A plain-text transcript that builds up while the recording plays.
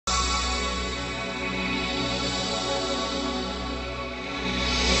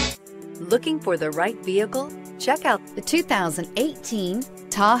Looking for the right vehicle? Check out the 2018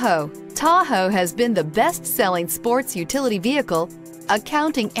 Tahoe. Tahoe has been the best-selling sports utility vehicle,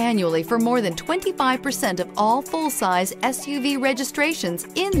 accounting annually for more than 25% of all full-size SUV registrations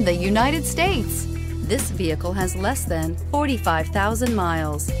in the United States. This vehicle has less than 45,000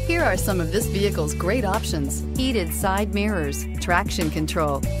 miles. Here are some of this vehicle's great options: heated side mirrors, traction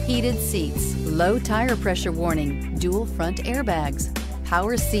control, heated seats, low tire pressure warning, dual front airbags,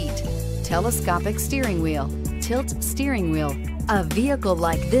 power seat, telescopic steering wheel, tilt steering wheel. A vehicle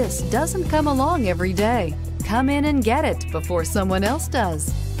like this doesn't come along every day. Come in and get it before someone else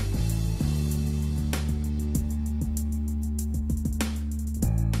does.